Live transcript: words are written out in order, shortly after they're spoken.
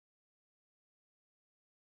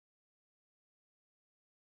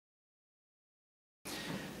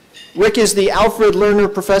Rick is the Alfred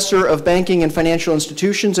Lerner Professor of Banking and Financial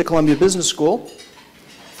Institutions at Columbia Business School.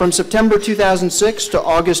 From September 2006 to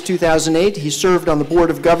August 2008, he served on the Board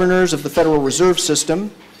of Governors of the Federal Reserve System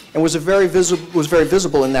and was very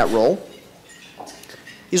visible in that role.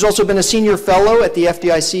 He's also been a senior fellow at the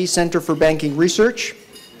FDIC Center for Banking Research.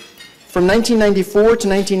 From 1994 to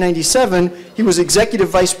 1997, he was Executive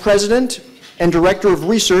Vice President and Director of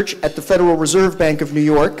Research at the Federal Reserve Bank of New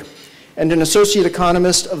York and an Associate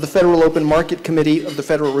Economist of the Federal Open Market Committee of the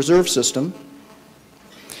Federal Reserve System.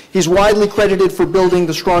 He's widely credited for building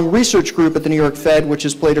the strong research group at the New York Fed, which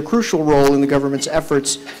has played a crucial role in the government's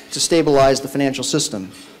efforts to stabilize the financial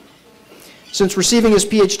system. Since receiving his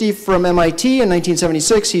PhD from MIT in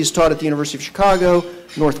 1976, he's taught at the University of Chicago,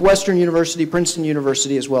 Northwestern University, Princeton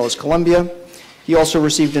University, as well as Columbia. He also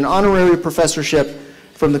received an honorary professorship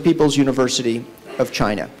from the People's University of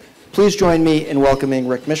China. Please join me in welcoming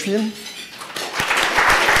Rick Mishkin.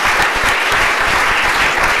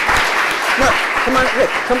 No, come on, Rick,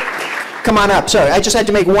 come on up. Sorry, I just had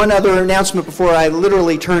to make one other announcement before I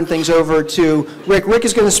literally turn things over to Rick. Rick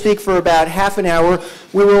is going to speak for about half an hour.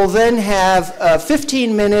 We will then have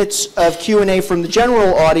 15 minutes of Q&A from the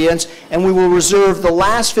general audience, and we will reserve the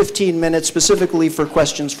last 15 minutes specifically for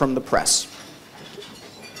questions from the press.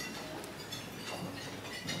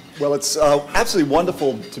 Well, it's absolutely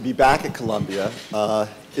wonderful to be back at Columbia.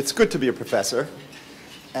 It's good to be a professor.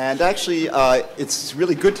 And actually, it's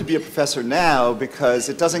really good to be a professor now because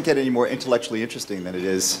it doesn't get any more intellectually interesting than it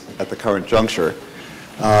is at the current juncture.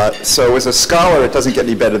 So as a scholar, it doesn't get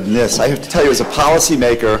any better than this. I have to tell you, as a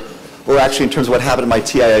policymaker, or actually in terms of what happened in my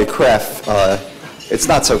TIA CREF, it's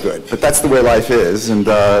not so good. But that's the way life is, and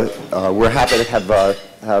we're happy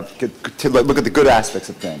to look at the good aspects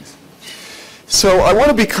of things. So I want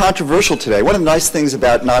to be controversial today. One of the nice things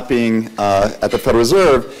about not being at the Federal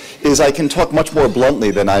Reserve is I can talk much more bluntly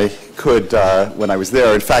than I could when I was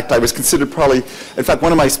there. In fact, I was considered probably, in fact,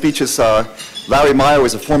 one of my speeches, Larry Meyer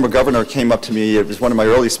was a former governor, came up to me, it was one of my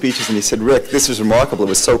early speeches, and he said, "Rick, this is remarkable, it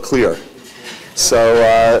was so clear."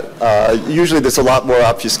 So usually there's a lot more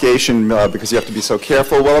obfuscation because you have to be so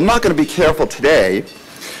careful. Well, I'm not going to be careful today.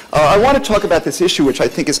 I want to talk about this issue, which I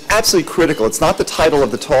think is absolutely critical. It's not the title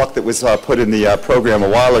of the talk that was put in the program a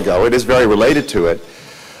while ago. It is very related to it.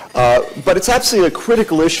 But it's absolutely a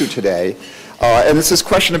critical issue today. And it's this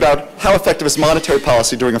question about how effective is monetary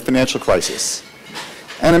policy during a financial crisis.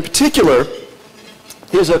 And in particular,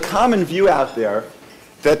 there's a common view out there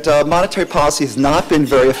that monetary policy has not been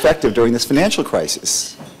very effective during this financial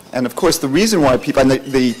crisis. And of course, the reason why people, and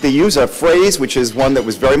they use a phrase which is one that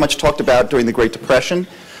was very much talked about during the Great Depression.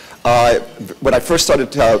 When I first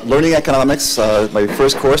started learning economics, my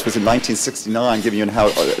first course was in 1969, giving you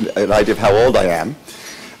an idea of how old I am,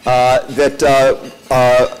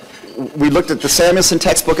 we looked at the Samuelson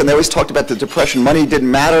textbook, and they always talked about the Depression. Money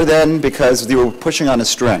didn't matter then because they were pushing on a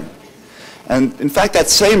string. And in fact, that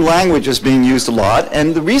same language is being used a lot.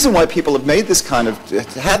 And the reason why people have made this kind of,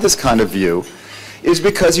 had this kind of view is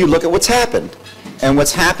because you look at what's happened. And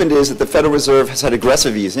what's happened is that the Federal Reserve has had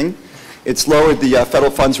aggressive easing. It's lowered the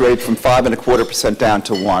federal funds rate from 5.25% down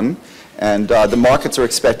to 1%. And the markets are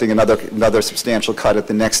expecting another substantial cut at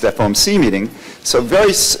the next FOMC meeting. So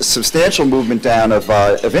very substantial movement down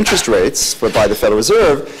of interest rates by the Federal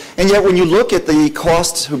Reserve. And yet when you look at the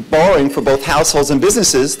cost of borrowing for both households and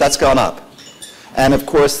businesses, that's gone up. And of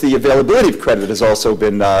course, the availability of credit has also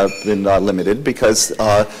been limited because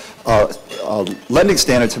lending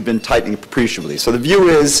standards have been tightening appreciably. So the view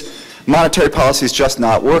is monetary policy is just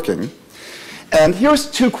not working. And here's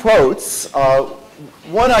two quotes.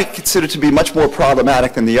 One I consider to be much more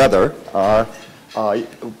problematic than the other.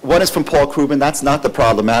 One is from Paul Krugman. That's not the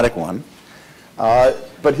problematic one.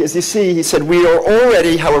 But as you see, he said, "We are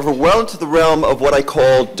already, however, well into the realm of what I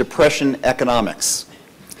call depression economics.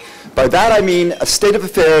 By that I mean a state of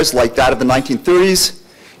affairs like that of the 1930s,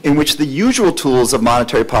 in which the usual tools of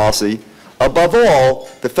monetary policy, above all,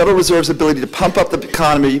 the Federal Reserve's ability to pump up the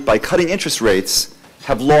economy by cutting interest rates,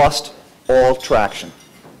 have lost all traction.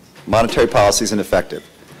 Monetary policy is ineffective."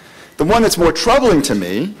 The one that's more troubling to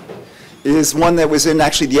me is one that was in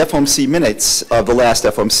actually the FOMC minutes of the last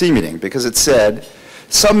FOMC meeting, because it said,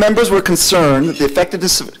 "Some members were concerned that the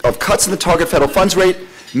effectiveness of cuts in the target federal funds rate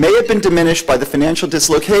may have been diminished by the financial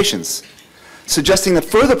dislocations, suggesting that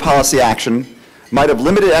further policy action might have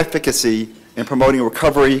limited efficacy in promoting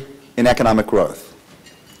recovery in economic growth."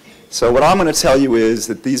 So what I'm going to tell you is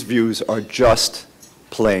that these views are just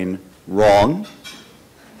plain wrong,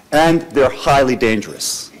 and they're highly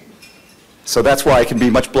dangerous. So that's why I can be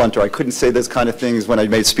much blunter. I couldn't say those kind of things when I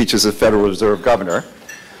made speeches as Federal Reserve Governor,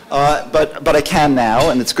 but I can now,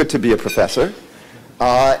 and it's good to be a professor.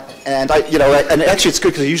 And actually it's good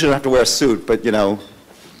because I usually don't have to wear a suit, but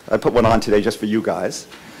I put one on today just for you guys.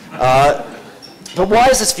 But why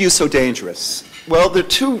is this view so dangerous? Well, there are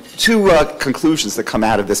two conclusions that come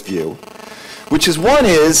out of this view, which is one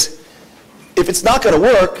is, if it's not going to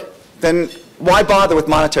work, then why bother with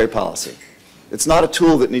monetary policy? It's not a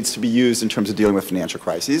tool that needs to be used in terms of dealing with financial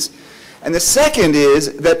crises. And the second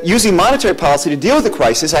is that using monetary policy to deal with the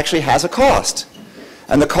crisis actually has a cost.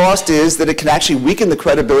 And the cost is that it can actually weaken the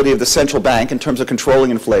credibility of the central bank in terms of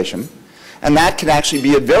controlling inflation. And that can actually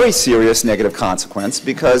be a very serious negative consequence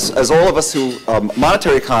because, as all of us who,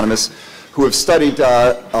 monetary economists who have studied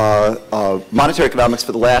monetary economics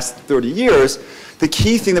for the last 30 years, the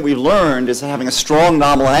key thing that we've learned is that having a strong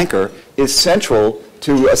nominal anchor is central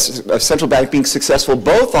to a central bank being successful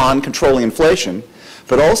both on controlling inflation,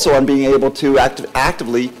 but also on being able to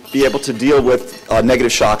actively be able to deal with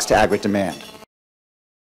negative shocks to aggregate demand.